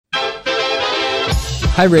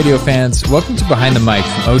Hi, radio fans. Welcome to Behind the Mic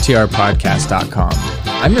from OTRpodcast.com.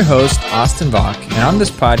 I'm your host, Austin Vaughn, and on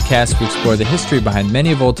this podcast, we explore the history behind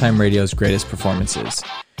many of old-time radio's greatest performances.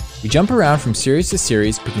 We jump around from series to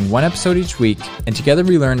series, picking one episode each week, and together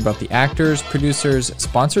we learn about the actors, producers,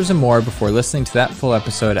 sponsors, and more before listening to that full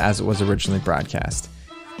episode as it was originally broadcast.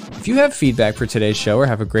 If you have feedback for today's show or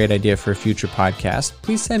have a great idea for a future podcast,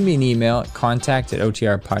 please send me an email at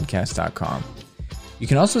contact@otrpodcast.com. You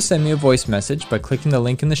can also send me a voice message by clicking the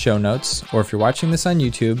link in the show notes, or if you're watching this on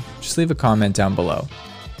YouTube, just leave a comment down below.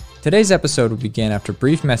 Today's episode will begin after a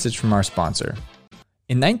brief message from our sponsor.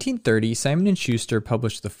 In 1930, Simon & Schuster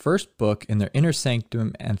published the first book in their Inner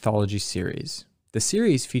Sanctum anthology series. The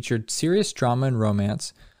series featured serious drama and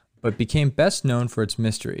romance, but became best known for its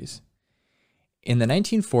mysteries. In the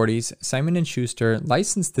 1940s, Simon & Schuster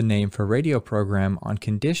licensed the name for a radio program on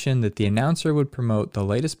condition that the announcer would promote the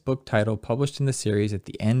latest book title published in the series at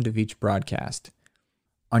the end of each broadcast.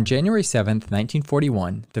 On January 7th,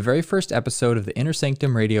 1941, the very first episode of the Inner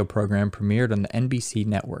Sanctum radio program premiered on the NBC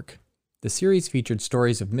network. The series featured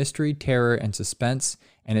stories of mystery, terror, and suspense,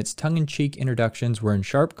 and its tongue-in-cheek introductions were in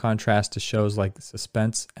sharp contrast to shows like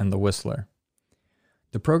Suspense and The Whistler.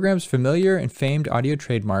 The program's familiar and famed audio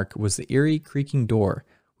trademark was the eerie creaking door,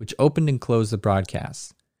 which opened and closed the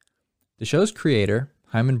broadcasts. The show's creator,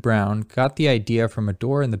 Himan Brown, got the idea from a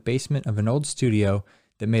door in the basement of an old studio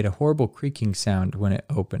that made a horrible creaking sound when it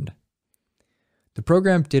opened. The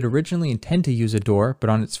program did originally intend to use a door, but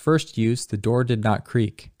on its first use, the door did not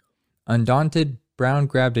creak. Undaunted, Brown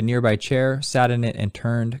grabbed a nearby chair, sat in it, and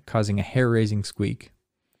turned, causing a hair-raising squeak.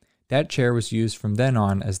 That chair was used from then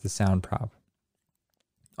on as the sound prop.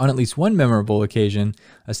 On at least one memorable occasion,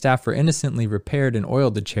 a staffer innocently repaired and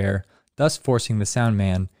oiled the chair, thus forcing the sound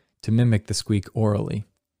man to mimic the squeak orally.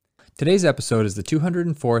 Today's episode is the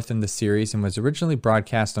 204th in the series and was originally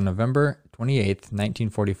broadcast on November 28,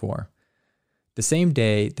 1944, the same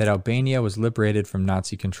day that Albania was liberated from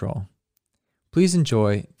Nazi control. Please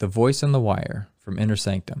enjoy The Voice on the Wire from Inner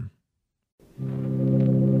Sanctum.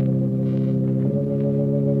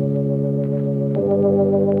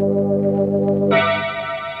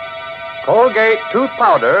 Colgate Tooth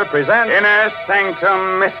Powder presents Inner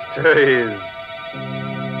Sanctum Mysteries.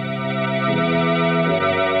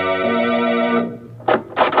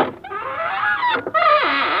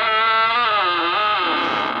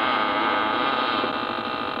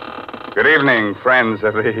 Good evening, friends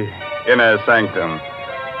of the Inner Sanctum.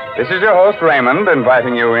 This is your host, Raymond,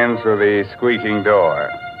 inviting you in through the squeaking door.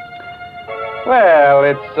 Well,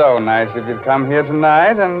 it's so nice of you to come here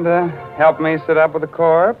tonight and help me sit up with the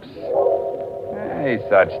corpse. Hey,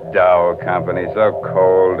 such dull company, so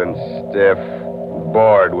cold and stiff,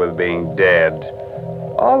 bored with being dead.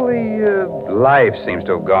 All the life seems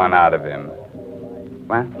to have gone out of him.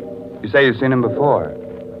 What? You say you've seen him before?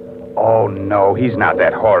 Oh, no, he's not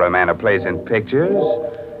that horror man who plays in pictures.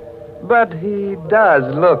 But he does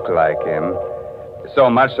look like him.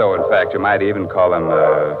 So much so, in fact, you might even call him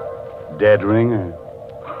a dead ringer.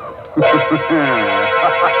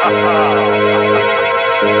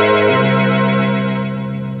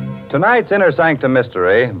 Tonight's Inner Sanctum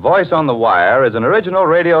Mystery, Voice on the Wire, is an original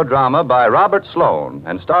radio drama by Robert Sloan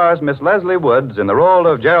and stars Miss Leslie Woods in the role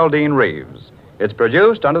of Geraldine Reeves. It's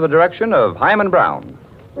produced under the direction of Himan Brown.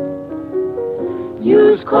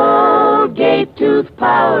 Use Colgate Tooth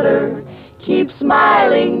Powder. Keep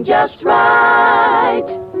smiling just right.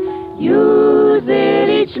 Use it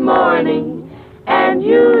each morning and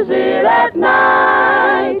use it at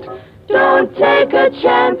night. Don't take a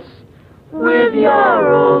chance with your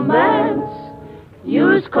romance.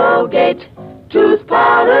 Use Colgate Tooth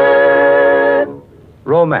Powder.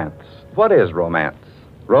 Romance. What is romance?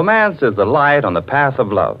 Romance is the light on the path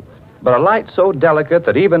of love, but a light so delicate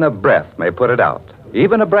that even a breath may put it out.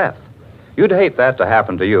 Even a breath. You'd hate that to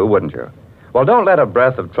happen to you, wouldn't you? Well, don't let a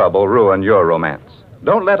breath of trouble ruin your romance.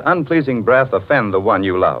 Don't let unpleasing breath offend the one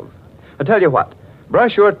you love. I tell you what,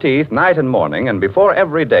 brush your teeth night and morning and before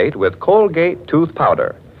every date with Colgate Tooth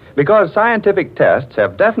Powder. Because scientific tests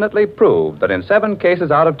have definitely proved that in 7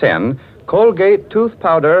 cases out of 10, Colgate Tooth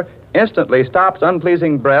Powder instantly stops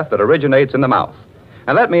unpleasing breath that originates in the mouth.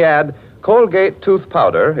 And let me add, Colgate Tooth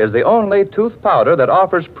Powder is the only tooth powder that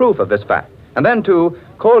offers proof of this fact. And then, too,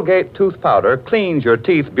 Colgate Tooth Powder cleans your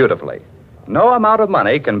teeth beautifully. No amount of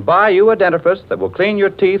money can buy you a dentifrice that will clean your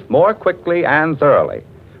teeth more quickly and thoroughly.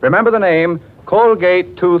 Remember the name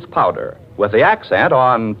Colgate Tooth Powder, with the accent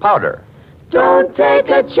on powder. Don't take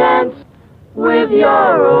a chance with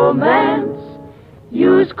your romance.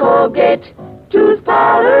 Use Colgate Tooth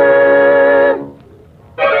Powder.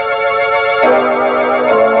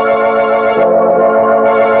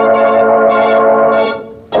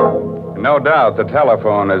 doubt the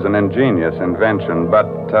telephone is an ingenious invention, but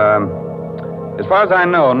as far as I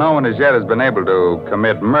know, no one as yet has been able to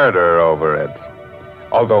commit murder over it,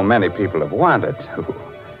 although many people have wanted to.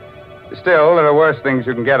 Still, there are worse things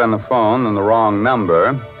you can get on the phone than the wrong number,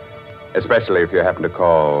 especially if you happen to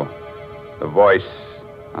call the voice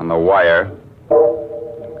on the wire.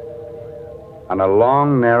 On a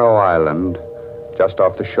long, narrow island just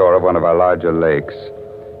off the shore of one of our larger lakes,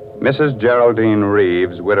 Mrs. Geraldine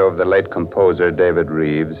Reeves, widow of the late composer David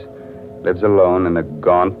Reeves, lives alone in a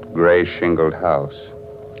gaunt, gray shingled house.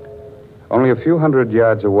 Only a few hundred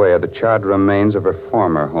yards away are the charred remains of her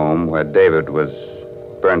former home, where David was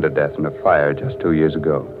burned to death in a fire just 2 years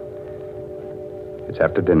ago. It's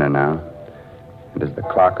after dinner now, and as the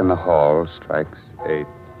clock in the hall strikes 8.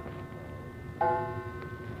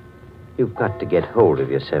 You've got to get hold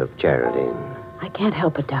of yourself, Geraldine. I can't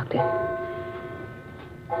help it, Doctor.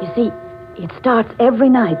 You see, it starts every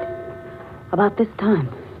night about this time.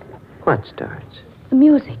 What starts? The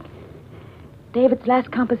music. David's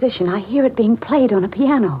last composition. I hear it being played on a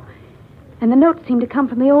piano. And the notes seem to come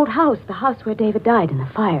from the old house, the house where David died in the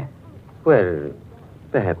fire. Well,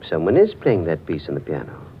 perhaps someone is playing that piece on the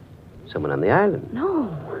piano. Someone on the island. No.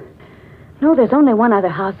 No, there's only one other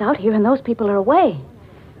house out here, and those people are away.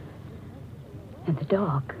 And the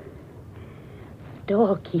dog. The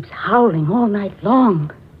dog keeps howling all night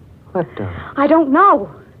long. What dog? I don't know.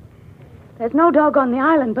 There's no dog on the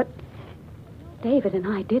island, but David and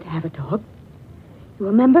I did have a dog. You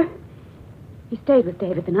remember? He stayed with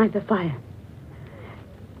David the night of the fire.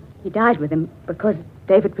 He died with him because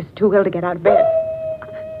David was too ill to get out of bed.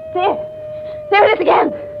 There! There it is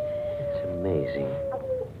again! It's amazing.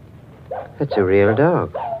 That's a real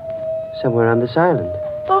dog. Somewhere on this island.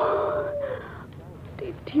 Oh,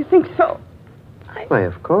 do you think so? Why,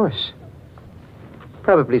 of course.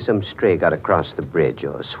 Probably some stray got across the bridge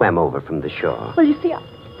or swam over from the shore. Well, you see,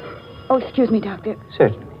 Oh, excuse me, Doctor.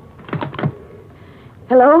 Certainly.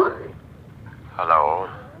 Hello? Hello?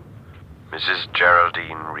 Mrs.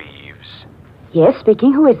 Geraldine Reeves. Yes,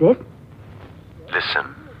 speaking. Who is this?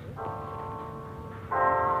 Listen.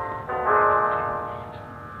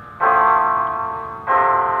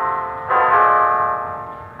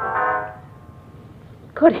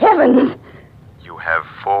 Good heavens! You have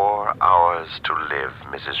 4 hours to live,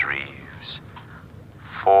 Mrs. Reeves.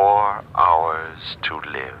 4 hours to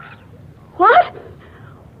live. What?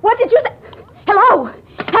 What did you say? Hello?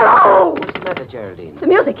 Hello? What's the matter, Geraldine? The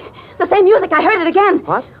music. The same music. I heard it again.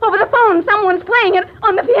 What? Over the phone. Someone's playing it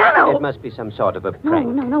on the piano. It must be some sort of a No, prank.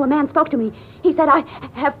 no. A man spoke to me. He said I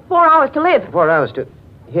have 4 hours to live. 4 hours to...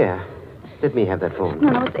 Here. Let me have that phone.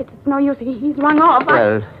 No, it's no use. He's rung off.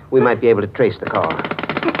 Well, we might be able to trace the call.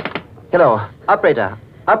 Hello, operator.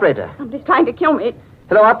 Operator. Somebody's trying to kill me.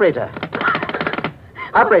 Hello, operator.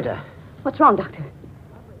 Operator. What's wrong, Doctor?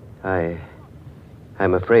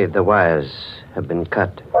 I'm afraid the wires have been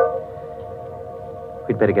cut.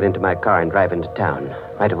 We'd better get into my car and drive into town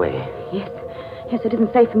right away. Yes, it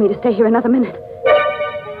isn't safe for me to stay here another minute.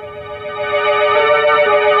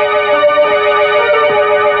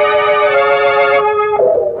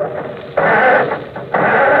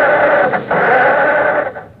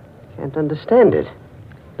 Can't understand it.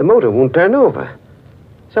 The motor won't turn over.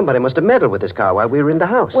 Somebody must have meddled with this car while we were in the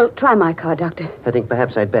house. Well, try my car, Doctor. I think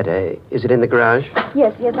perhaps I'd better. Is it in the garage?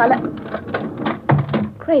 Yes,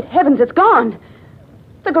 Great heavens, it's gone.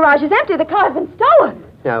 The garage is empty. The car's been stolen.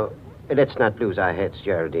 Now, let's not lose our heads,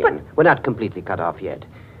 Geraldine. But we're not completely cut off yet.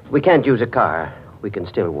 We can't use a car. We can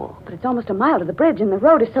still walk. But it's almost a mile to the bridge, and the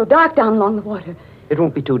road is so dark down along the water. It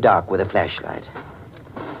won't be too dark with a flashlight.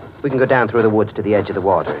 We can go down through the woods to the edge of the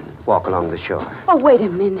water and walk along the shore. Oh, wait a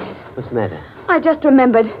minute. What's the matter? I just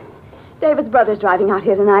remembered. David's brother's driving out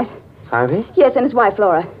here tonight. Harvey? Yes, and his wife,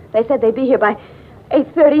 Laura. They said they'd be here by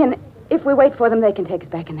 8:30, and if we wait for them, they can take us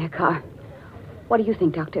back in their car. What do you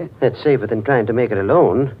think, Doctor? That's safer than trying to make it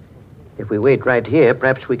alone. If we wait right here,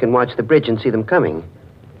 perhaps we can watch the bridge and see them coming.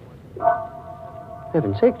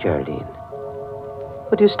 Heaven's sake, Geraldine.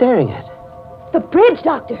 What are you staring at? The bridge,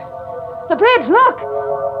 Doctor. The bridge, look.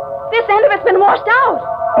 This end of it's been washed out.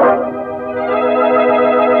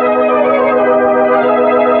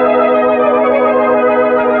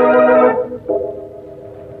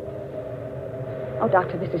 Oh,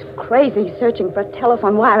 Doctor, this is crazy, searching for a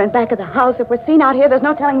telephone wire in back of the house. If we're seen out here, there's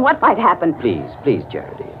no telling what might happen. Please,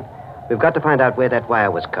 Geraldine. We've got to find out where that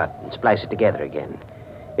wire was cut and splice it together again.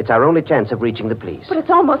 It's our only chance of reaching the police. But it's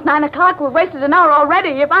almost 9 o'clock. We've wasted an hour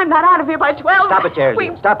already. If I'm not out of here by 12... Stop it,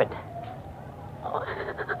 Geraldine. Stop it. Oh,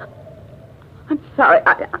 I'm sorry.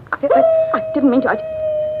 I didn't mean to.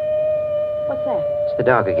 What's that? It's the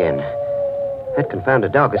dog again. That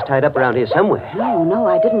confounded dog is tied up around here somewhere. No,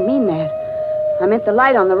 I didn't mean that. I meant the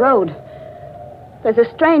light on the road. There's a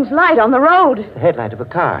strange light on the road. The headlight of a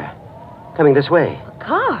car. Coming this way. A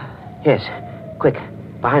car? Yes. Quick.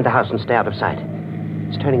 Behind the house and stay out of sight.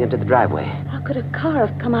 It's turning into the driveway. How could a car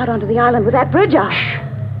have come out onto the island with that bridge out?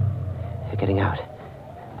 They're getting out.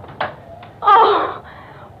 Oh,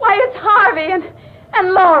 why, it's Harvey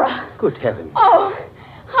and Laura. Good heavens. Oh,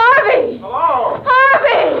 Harvey! Hello?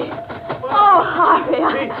 Harvey! Oh, Harvey.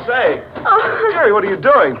 Pete's sake. Oh. Jerry, what are you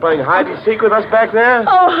doing? Playing hide and seek with us back there?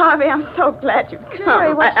 Oh, Harvey, I'm so glad you've come.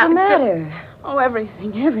 Jerry, what's the matter? Oh,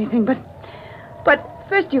 everything. But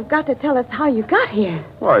first you've got to tell us how you got here.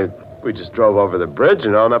 Why, we just drove over the bridge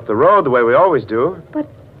and on up the road the way we always do. But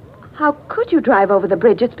how could you drive over the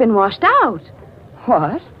bridge? It's been washed out.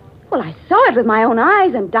 What? Well, I saw it with my own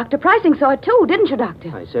eyes, and Dr. Pricing saw it too, didn't you, Doctor?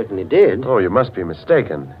 I certainly did. Oh, you must be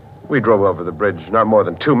mistaken. We drove over the bridge not more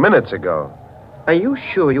than 2 minutes ago. Are you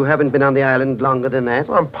sure you haven't been on the island longer than that?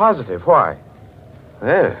 Well, I'm positive. Why?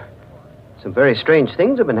 Well, some very strange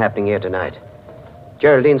things have been happening here tonight.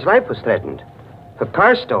 Geraldine's life was threatened. Her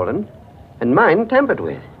car stolen, and mine tampered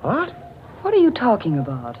with. What? What are you talking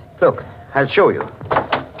about? Look, I'll show you.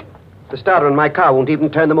 The starter in my car won't even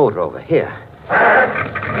turn the motor over. Here.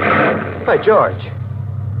 By George.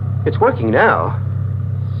 It's working now.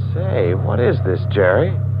 Say, what is this,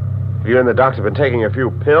 Jerry? Have you and the doctor been taking a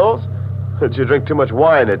few pills? Or did you drink too much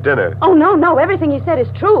wine at dinner? Oh, no. Everything he said is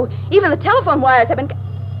true. Even the telephone wires have been...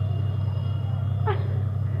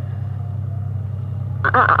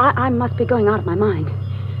 I must be going out of my mind.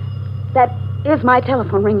 That is my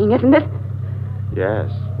telephone ringing, isn't it?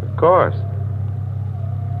 Yes, of course.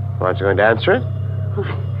 Aren't you going to answer it? Well,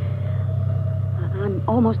 I'm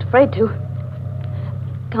almost afraid to.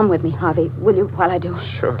 Come with me, Harvey, will you, while I do?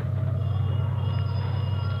 Sure.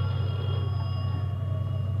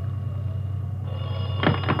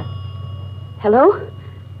 Hello?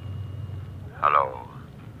 Hello.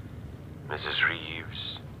 Mrs.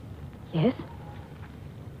 Reeves. Yes?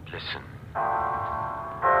 Listen.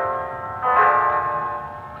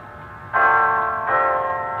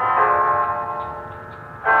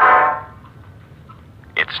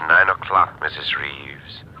 It's 9 o'clock, Mrs.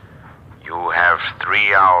 Reeves. You have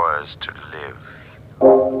 3 hours to live.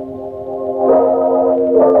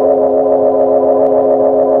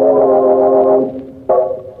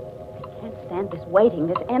 I can't stand this waiting,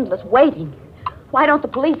 this endless waiting. Why don't the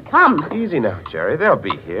police come? Easy now, Jerry. They'll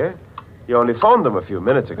be here. You only phoned them a few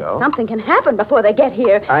minutes ago. Something can happen before they get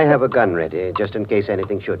here. I have a gun ready, just in case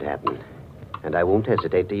anything should happen. And I won't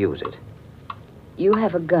hesitate to use it. You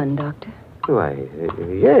have a gun, Doctor? Why,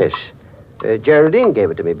 yes. Geraldine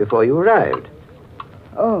gave it to me before you arrived.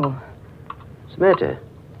 Oh. What's the matter?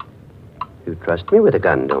 You trust me with a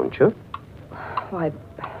gun, don't you? Why,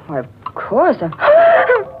 of course.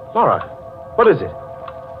 Laura, what is it?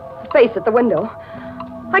 A face at the window.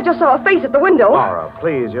 I just saw a face at the window. Laura,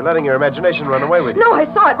 please, you're letting your imagination run away with you. No, I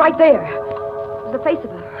saw it right there. It was the face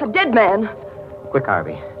of a dead man. Quick,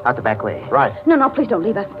 Harvey. Out the back way. Right. No, please don't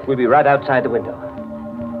leave us. We'll be right outside the window.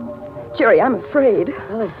 Jerry, I'm afraid.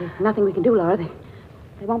 Well, there's nothing we can do, Laura.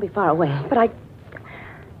 They won't be far away. But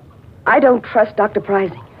I don't trust Dr.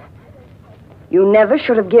 Pricing. You never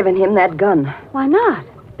should have given him that gun. Why not?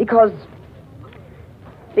 Because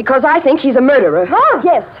I think he's a murderer. Laura!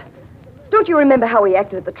 Yes. Don't you remember how he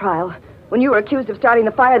acted at the trial? When you were accused of starting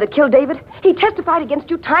the fire that killed David? He testified against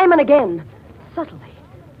you time and again. Subtly.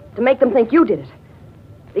 To make them think you did it.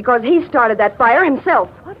 Because he started that fire himself.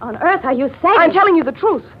 What on earth are you saying? I'm telling you the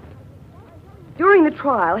truth. During the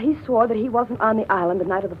trial, he swore that he wasn't on the island the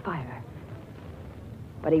night of the fire.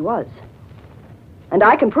 But he was. And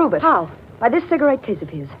I can prove it. How? By this cigarette case of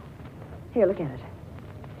his. Here, look at it.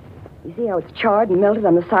 You see how it's charred and melted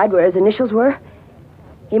on the side where his initials were?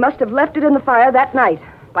 He must have left it in the fire that night,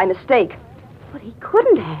 by mistake. But he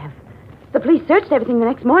couldn't have. The police searched everything the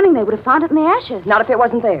next morning. They would have found it in the ashes. Not if it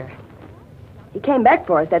wasn't there. He came back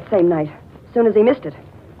for it that same night, as soon as he missed it,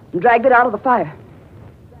 and dragged it out of the fire.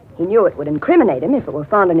 He knew it would incriminate him if it were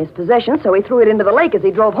found in his possession, so he threw it into the lake as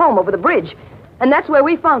he drove home over the bridge. And that's where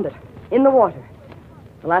we found it, in the water.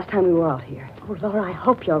 The last time we were out here. Oh, Laura, I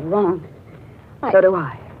hope you're wrong. So do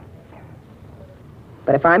I.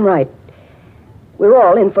 But if I'm right, we're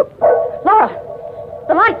all in for... Laura!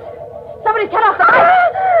 The lights! Somebody's cut off the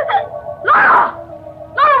lights! Laura!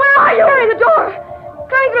 Laura, where are you? Carry the door!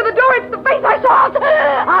 Coming through the door, it's the face I saw!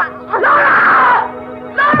 Laura!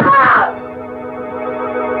 Laura!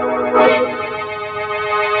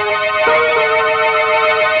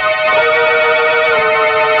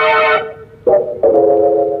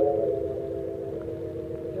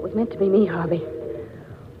 It was meant to be me, Harvey.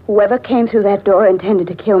 Whoever came through that door intended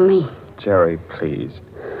to kill me. Jerry, please.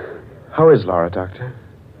 How is Laura, Doctor?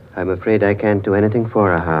 I'm afraid I can't do anything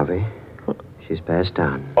for her, Harvey. She's passed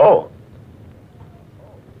on. Oh.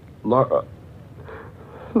 Laura.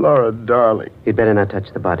 Laura, darling. You'd better not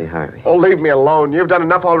touch the body, Harvey. Oh, leave me alone. You've done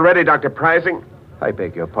enough already, Dr. Pricing. I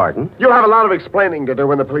beg your pardon. You'll have a lot of explaining to do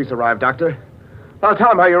when the police arrive, Doctor. I'll tell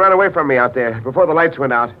them how you ran away from me out there before the lights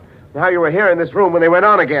went out, and how you were here in this room when they went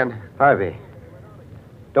on again. Harvey,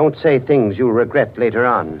 don't say things you'll regret later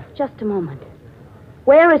on. Just a moment.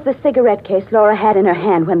 Where is the cigarette case Laura had in her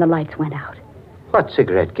hand when the lights went out? What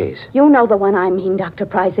cigarette case? You know the one I mean, Dr.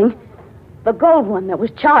 Pricing. The gold one that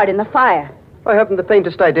was charred in the fire. I haven't the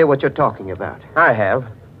faintest idea what you're talking about. I have.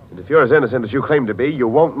 And if you're as innocent as you claim to be, you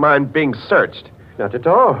won't mind being searched. Not at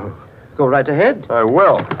all. Go right ahead. I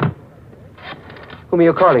will. Whom are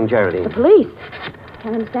you calling, The Geraldine? police.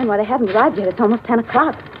 Can't understand why they haven't arrived yet. It's almost 10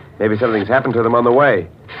 o'clock. Maybe something's happened to them on the way.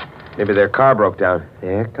 Maybe their car broke down.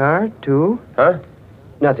 Their car, too? Huh?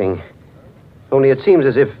 Nothing. Only it seems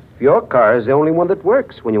as if your car is the only one that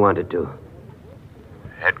works when you want it to.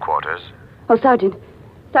 Headquarters. Oh, Sergeant.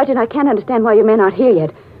 Sergeant, I can't understand why your men aren't here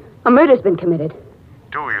yet. A murder's been committed.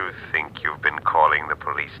 Do you think you've been calling the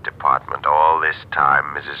police department all this time,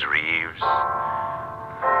 Mrs. Reeves?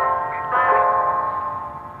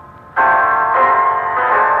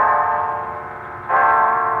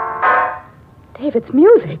 David's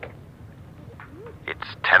music. It's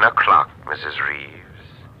 10 o'clock, Mrs. Reeves.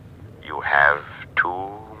 You have 2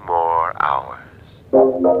 more hours.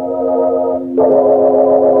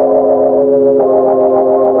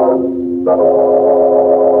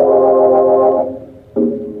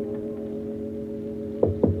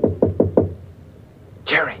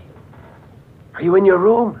 Jerry, are you in your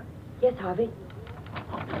room? Yes, Harvey.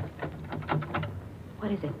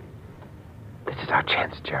 What is it? This is our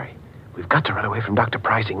chance, Jerry. We've got to run away from Dr.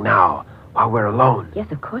 Pricing now, while we're alone.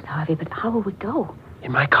 Yes, of course, Harvey, but how will we go?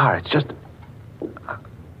 In my car, it's just...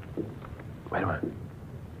 Wait a minute.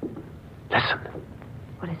 Listen.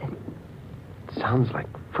 What is it? It sounds like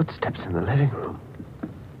footsteps in the living room.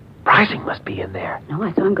 Pricing must be in there. No,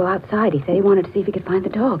 I saw him go outside. He said he wanted to see if he could find the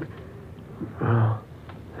dog. Oh,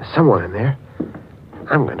 there's someone in there.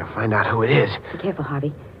 I'm going to find out who it is. Be careful,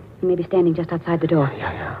 Harvey. He may be standing just outside the door.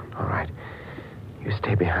 Yeah. All right. You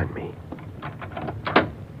stay behind me.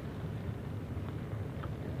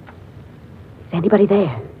 Is anybody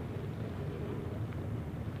there?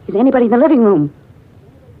 Is anybody in the living room?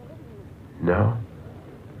 No.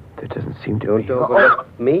 There doesn't seem to Don't be.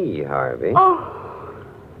 overlook me, Harvey.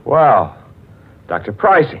 Well, Dr.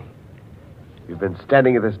 Pricing, you've been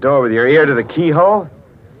standing at this door with your ear to the keyhole?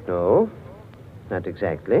 No, not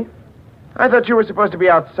exactly. I thought you were supposed to be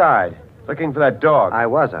outside, looking for that dog. I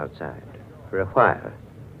was outside for a while.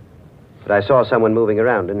 But I saw someone moving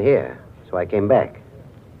around in here, so I came back.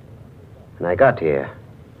 When I got here,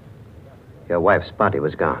 your wife's body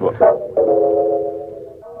was gone.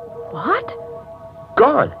 What?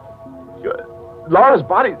 Gone? Laura's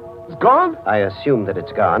body is gone? I assume that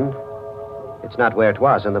it's gone. It's not where it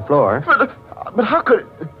was, on the floor. But how could it...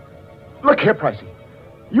 Look here, Pricey.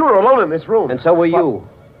 You were alone in this room. And so were you.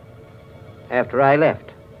 After I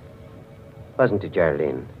left. Wasn't it,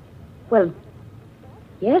 Geraldine? Well,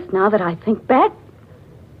 yes, now that I think back,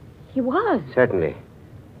 he was. Certainly.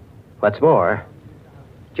 What's more,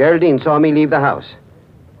 Geraldine saw me leave the house.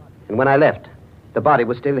 And when I left, the body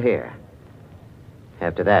was still here.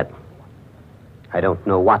 After that, I don't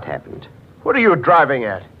know what happened. What are you driving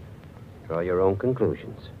at? Draw your own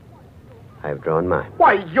conclusions. I've drawn mine.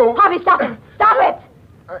 Why, you... Harvey, stop it! Stop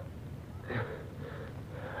it!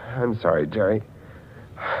 I'm sorry, Jerry.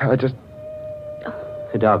 I just...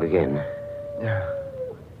 The dog again. Yeah.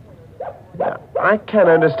 I can't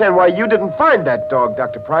understand why you didn't find that dog,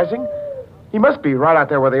 Dr. Pricing. He must be right out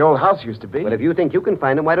there where the old house used to be. But if you think you can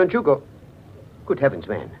find him, why don't you go? Good heavens,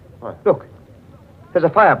 man. What? Look. There's a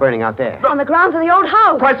fire burning out there. On the grounds of the old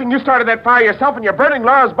house. Pricing, you started that fire yourself, and you're burning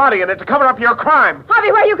Laura's body in it to cover up your crime.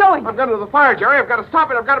 Harvey, where are you going? I'm going to the fire, Jerry. I've got to stop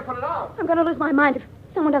it. I've got to put it out. I'm going to lose my mind if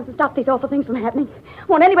someone doesn't stop these awful things from happening.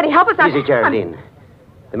 Won't anybody help us? Easy, Geraldine.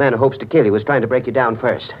 The man who hopes to kill you was trying to break you down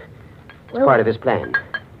first. It's Well- part of his plan.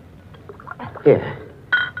 Here.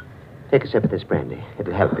 Take a sip of this brandy.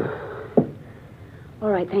 It'll help you. All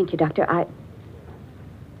right, thank you, Doctor.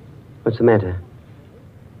 What's the matter?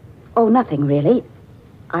 Oh, nothing, really.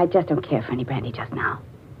 I just don't care for any brandy just now.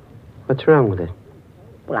 What's wrong with it?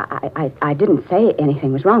 Well, I didn't say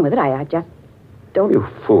anything was wrong with it. I just don't... You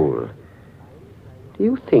fool. Do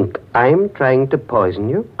you think I'm trying to poison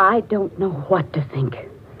you? I don't know what to think.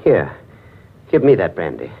 Here. Give me that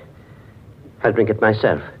brandy. I'll drink it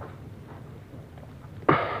myself.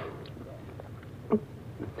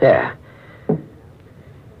 There.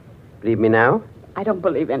 Believe me now? I don't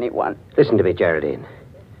believe anyone. Listen to me, Geraldine.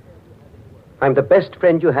 I'm the best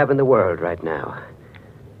friend you have in the world right now.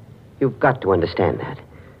 You've got to understand that.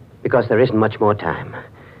 Because there isn't much more time.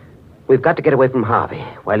 We've got to get away from Harvey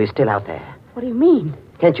while he's still out there. What do you mean?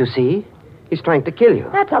 Can't you see? He's trying to kill you.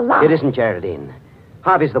 That's a lie. It isn't, Geraldine.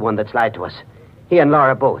 Harvey's the one that's lied to us. He and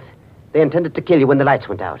Laura both. They intended to kill you when the lights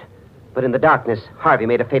went out. But in the darkness, Harvey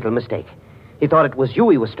made a fatal mistake. He thought it was you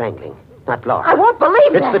he was strangling, not Laura. I won't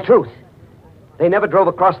believe that. It's the truth. They never drove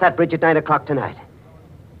across that bridge at 9 o'clock tonight.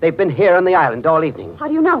 They've been here on the island all evening. How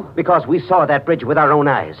do you know? Because we saw that bridge with our own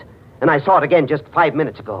eyes. And I saw it again just 5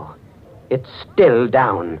 minutes ago. It's still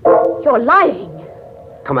down. You're lying.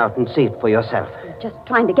 Come out and see it for yourself. You're just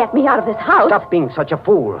trying to get me out of this house. Stop being such a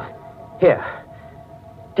fool. Here,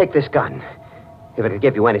 take this gun. If it'll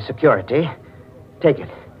give you any security, take it.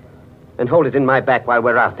 And hold it in my back while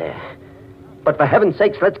we're out there. But for heaven's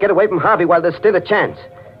sakes, let's get away from Harvey while there's still a chance.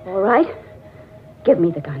 All right. Give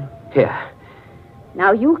me the gun. Here.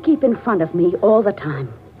 Now you keep in front of me all the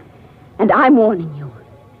time. And I'm warning you.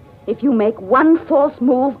 If you make one false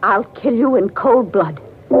move, I'll kill you in cold blood.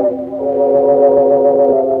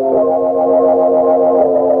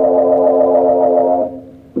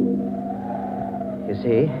 You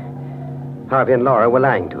see, Harvey and Laura were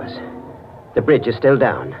lying to us. The bridge is still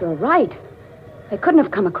down. You're right. They couldn't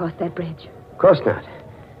have come across that bridge. Of course not.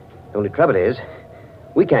 The only trouble is,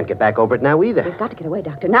 we can't get back over it now either. We've got to get away,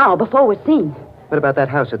 Doctor, now, before we're seen. What about that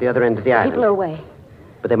house at the other end of the island? People are away.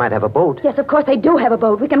 But they might have a boat. Yes, of course they do have a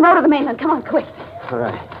boat. We can row to the mainland. Come on, quick. All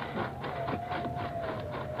right.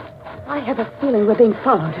 I have a feeling we're being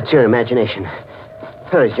followed. It's your imagination.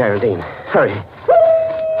 Hurry, Geraldine. Hurry.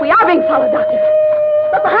 We are being followed, Doctor.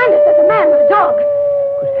 But behind us, there's a man with a dog.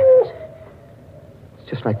 Good heavens. It's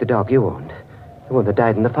just like the dog you owned. The one that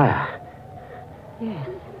died in the fire. Yes.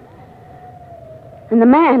 And the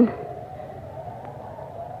man...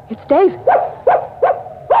 It's Dave.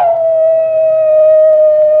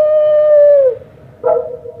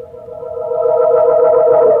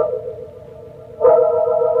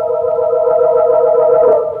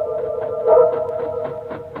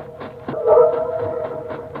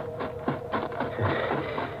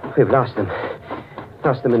 We've lost them.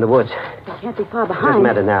 Lost them in the woods. They can't be far behind. Doesn't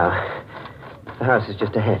matter now. The house is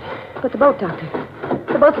just ahead. But the boat, Doctor.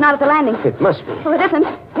 The boat's not at the landing. It must be. Oh, it isn't.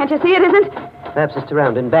 Can't you see it isn't? Perhaps it's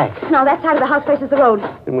around and back. No, that side of the house faces the road.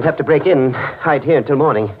 And we'll have to break in and hide here until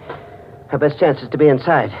morning. Our best chance is to be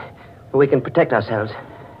inside, where we can protect ourselves.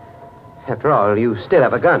 After all, you still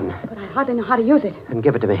have a gun. But I hardly know how to use it. Then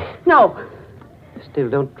give it to me. No. You still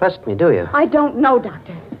don't trust me, do you? I don't know,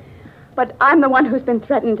 Doctor. But I'm the one who's been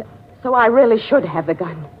threatened, so I really should have the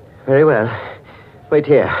gun. Very well. Wait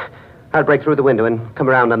here. I'll break through the window and come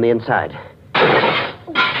around on the inside.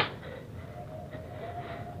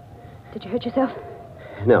 Did you hurt yourself?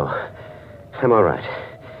 No. I'm all right.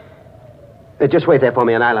 Just wait there for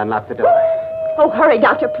me and I'll unlock the door. Oh, hurry,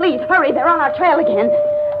 Doctor, please. Hurry. They're on our trail again.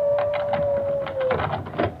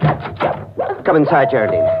 Come inside,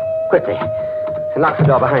 Geraldine. Quickly. And lock the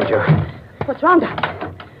door behind you. What's wrong, Doctor?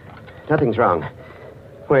 Nothing's wrong.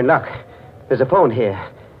 We're in luck. There's a phone here.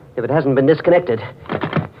 If it hasn't been disconnected.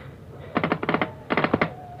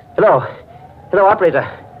 Hello. Hello, operator.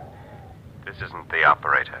 This isn't the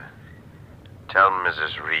operator. Tell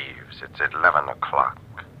Mrs. Reeves it's 11 o'clock.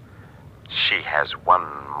 She has 1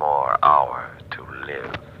 more hour to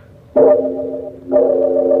live.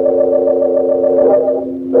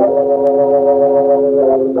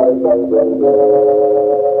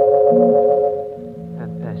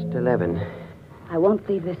 11. I won't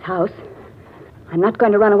leave this house. I'm not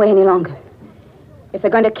going to run away any longer. If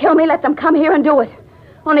they're going to kill me, let them come here and do it.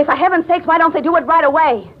 Only for heaven's sakes, why don't they do it right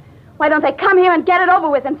away? Why don't they come here and get it over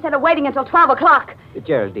with instead of waiting until 12 o'clock?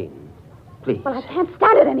 Geraldine, please. Well, I can't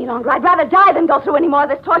stand it any longer. I'd rather die than go through any more of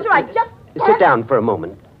this torture. I just can't. Sit down for a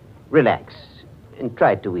moment. Relax. And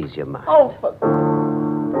try to ease your mind. Oh, for...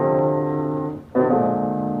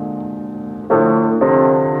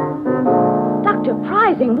 Dr.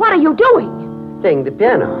 Prizing, what are you doing? Playing the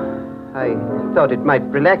piano. I thought it might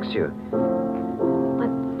relax you. But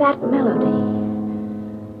that melody...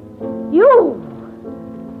 You're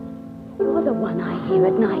the one I hear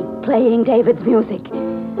at night, playing David's music.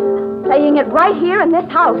 Playing it right here in this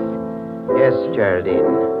house. Yes, Geraldine.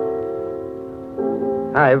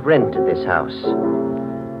 I've rented this house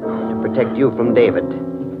to protect you from David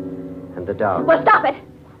and the dog. Well, stop it!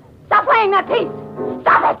 Stop playing that piece!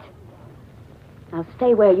 Stop it! Now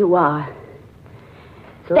stay where you are.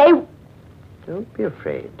 Don't be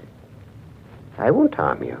afraid. I won't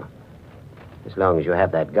harm you. As long as you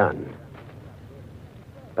have that gun.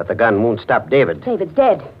 But the gun won't stop David. David's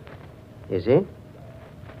dead. Is he?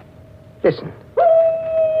 Listen. He's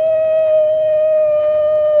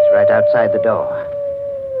right outside the door.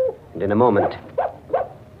 And in a moment,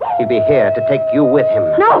 he'll be here to take you with him.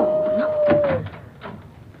 No!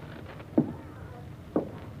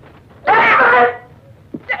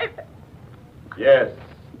 Yes,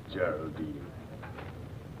 Geraldine.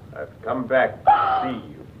 I've come back to see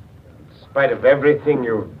you. In spite of everything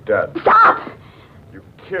you've done. Stop! You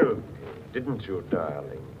killed me, didn't you,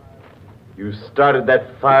 darling? You started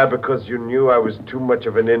that fire because you knew I was too much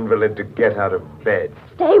of an invalid to get out of bed.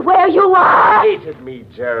 Stay where you are! You hated me,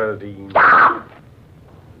 Geraldine. Stop!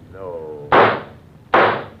 No.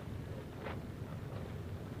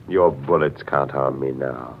 Your bullets can't harm me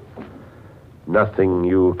now. Nothing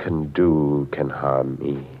you can do can harm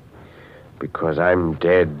me. Because I'm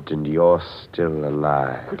dead and you're still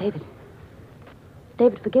alive. Oh, David.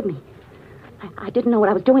 David, forgive me. I didn't know what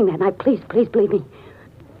I was doing that night. Please believe me.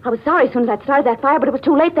 I was sorry as soon as I'd started that fire, but it was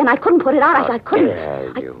too late then. I couldn't put it out. I couldn't.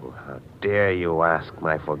 How dare you ask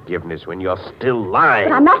my forgiveness when you're still lying?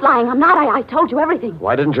 But I'm not lying. I'm not. I told you everything.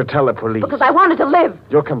 Why didn't you tell the police? Because I wanted to live.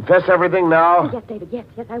 You'll confess everything now? Yes, David, yes,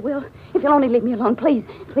 I will. If you'll only leave me alone, please.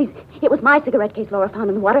 It was my cigarette case Laura found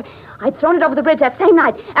in the water. I'd thrown it over the bridge that same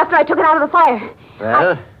night after I took it out of the fire.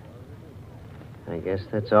 Well, I guess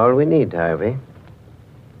that's all we need, Harvey.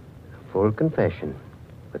 A full confession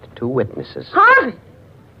with 2 witnesses. Harvey!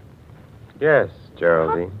 Yes,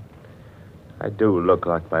 Geraldine. I do look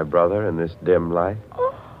like my brother in this dim light.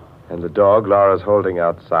 And the dog Laura's holding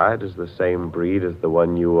outside is the same breed as the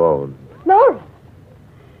one you own. Laura!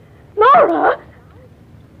 Laura!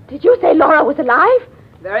 Did you say Laura was alive?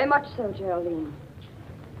 Very much so, Geraldine.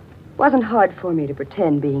 Wasn't hard for me to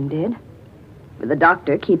pretend being dead. With the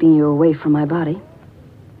doctor keeping you away from my body.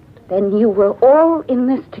 Then you were all in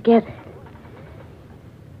this together.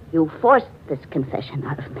 You forced this confession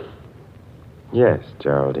out of me. Yes,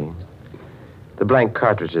 Geraldine. The blank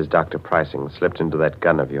cartridges Dr. Pricing slipped into that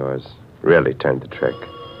gun of yours really turned the trick.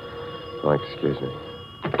 Oh, excuse me.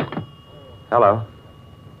 Hello.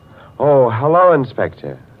 Oh, hello,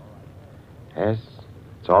 Inspector. Yes,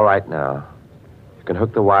 it's all right now. You can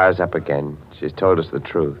hook the wires up again. She's told us the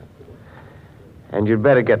truth. And you'd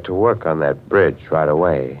better get to work on that bridge right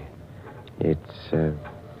away. It's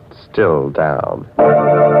still down.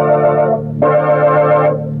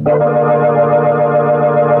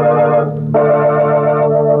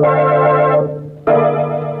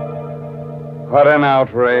 What an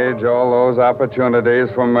outrage, all those opportunities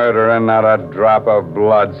for murder and not a drop of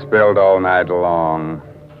blood spilled all night long.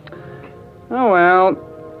 Oh, well,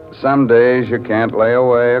 some days you can't lay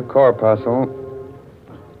away a corpuscle.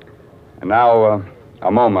 And now, a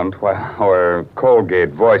moment while our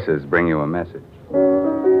Colgate voices bring you a message.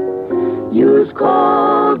 Use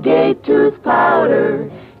Colgate tooth powder.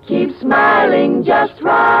 Keep smiling just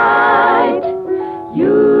right.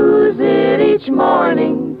 Use it each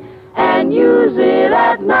morning and use it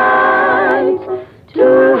at night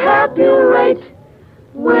to help you rate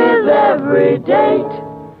with every date.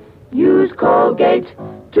 Use Colgate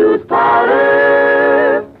tooth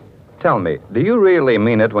powder. Tell me, do you really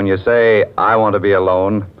mean it when you say, I want to be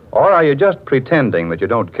alone? Or are you just pretending that you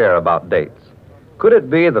don't care about dates? Could it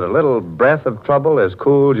be that a little breath of trouble has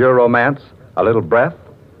cooled your romance? A little breath?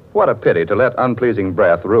 What a pity to let unpleasing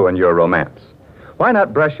breath ruin your romance. Why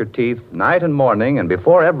not brush your teeth night and morning and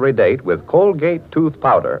before every date with Colgate tooth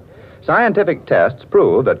powder? Scientific tests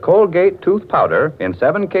prove that Colgate tooth powder, in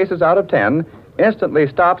 7 cases out of 10, instantly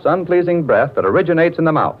stops unpleasing breath that originates in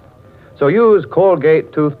the mouth. So use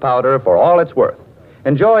Colgate tooth powder for all it's worth.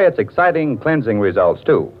 Enjoy its exciting cleansing results,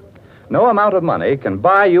 too. No amount of money can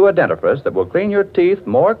buy you a dentifrice that will clean your teeth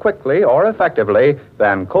more quickly or effectively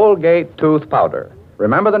than Colgate tooth powder.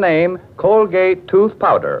 Remember the name, Colgate tooth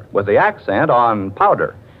powder, with the accent on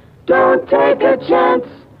powder. Don't take a chance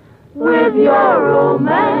with your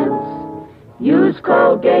romance. Use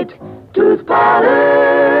Colgate tooth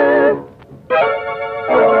powder.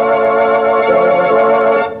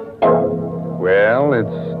 Well,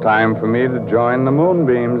 it's time for me to join the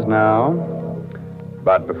moonbeams now.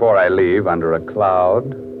 But before I leave under a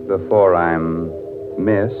cloud, before I'm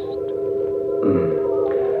missed,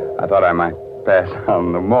 I thought I might pass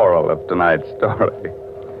on the moral of tonight's story.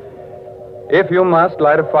 If you must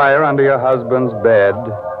light a fire under your husband's bed,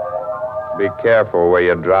 be careful where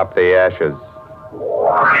you drop the ashes.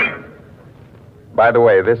 By the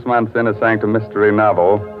way, this month's Inner Sanctum mystery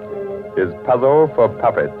novel is Puzzle for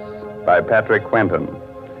Puppets by Patrick Quentin.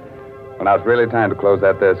 Well, now it's really time to close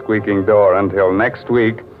that there squeaking door until next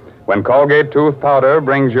week when Colgate tooth powder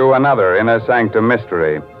brings you another Inner Sanctum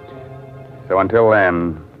mystery. So until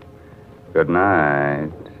then, Good night.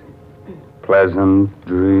 Pleasant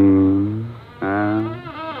dreams.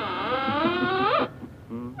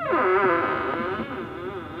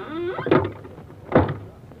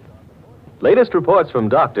 Latest reports from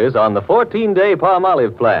doctors on the 14-day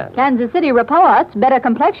Palmolive plan. Kansas City reports better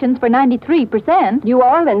complexions for 93%. New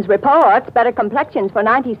Orleans reports better complexions for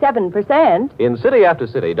 97%. In city after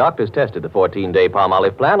city, doctors tested the 14-day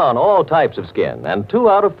Palmolive plan on all types of skin, and 2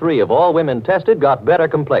 out of 3 of all women tested got better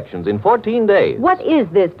complexions in 14 days. What is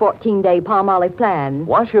this 14-day Palmolive plan?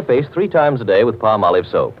 Wash your face 3 times a day with Palmolive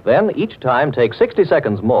soap. Then, each time, take 60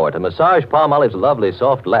 seconds more to massage Palmolive's lovely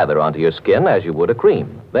soft lather onto your skin as you would a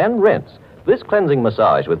cream. Then rinse. This cleansing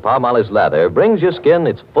massage with Palmolive's lather brings your skin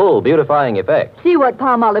its full beautifying effect. See what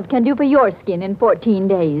Palmolive can do for your skin in 14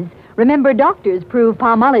 days. Remember, doctors prove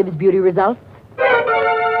Palmolive's beauty results.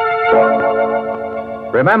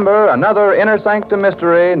 Remember, another Inner Sanctum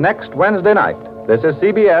Mystery next Wednesday night. This is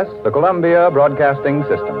CBS, the Columbia Broadcasting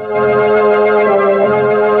System.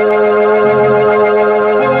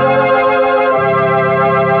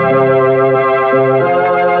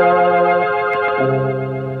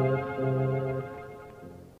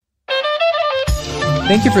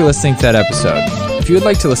 Thank you for listening to that episode. If you would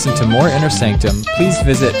like to listen to more Inner Sanctum, please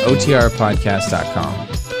visit otrpodcast.com.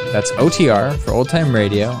 That's OTR for Old Time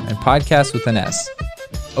Radio and podcast with an S.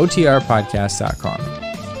 otrpodcast.com.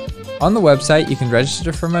 On the website, you can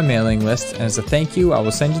register for my mailing list, and as a thank you, I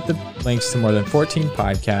will send you the links to more than 14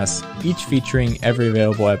 podcasts, each featuring every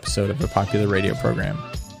available episode of a popular radio program.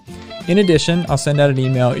 In addition, I'll send out an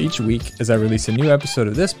email each week as I release a new episode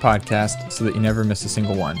of this podcast so that you never miss a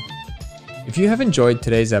single one. If you have enjoyed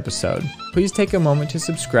today's episode, please take a moment to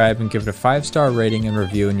subscribe and give it a 5-star rating and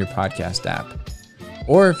review in your podcast app.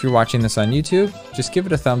 Or if you're watching this on YouTube, just give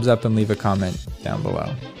it a thumbs up and leave a comment down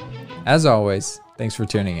below. As always, thanks for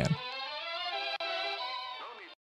tuning in.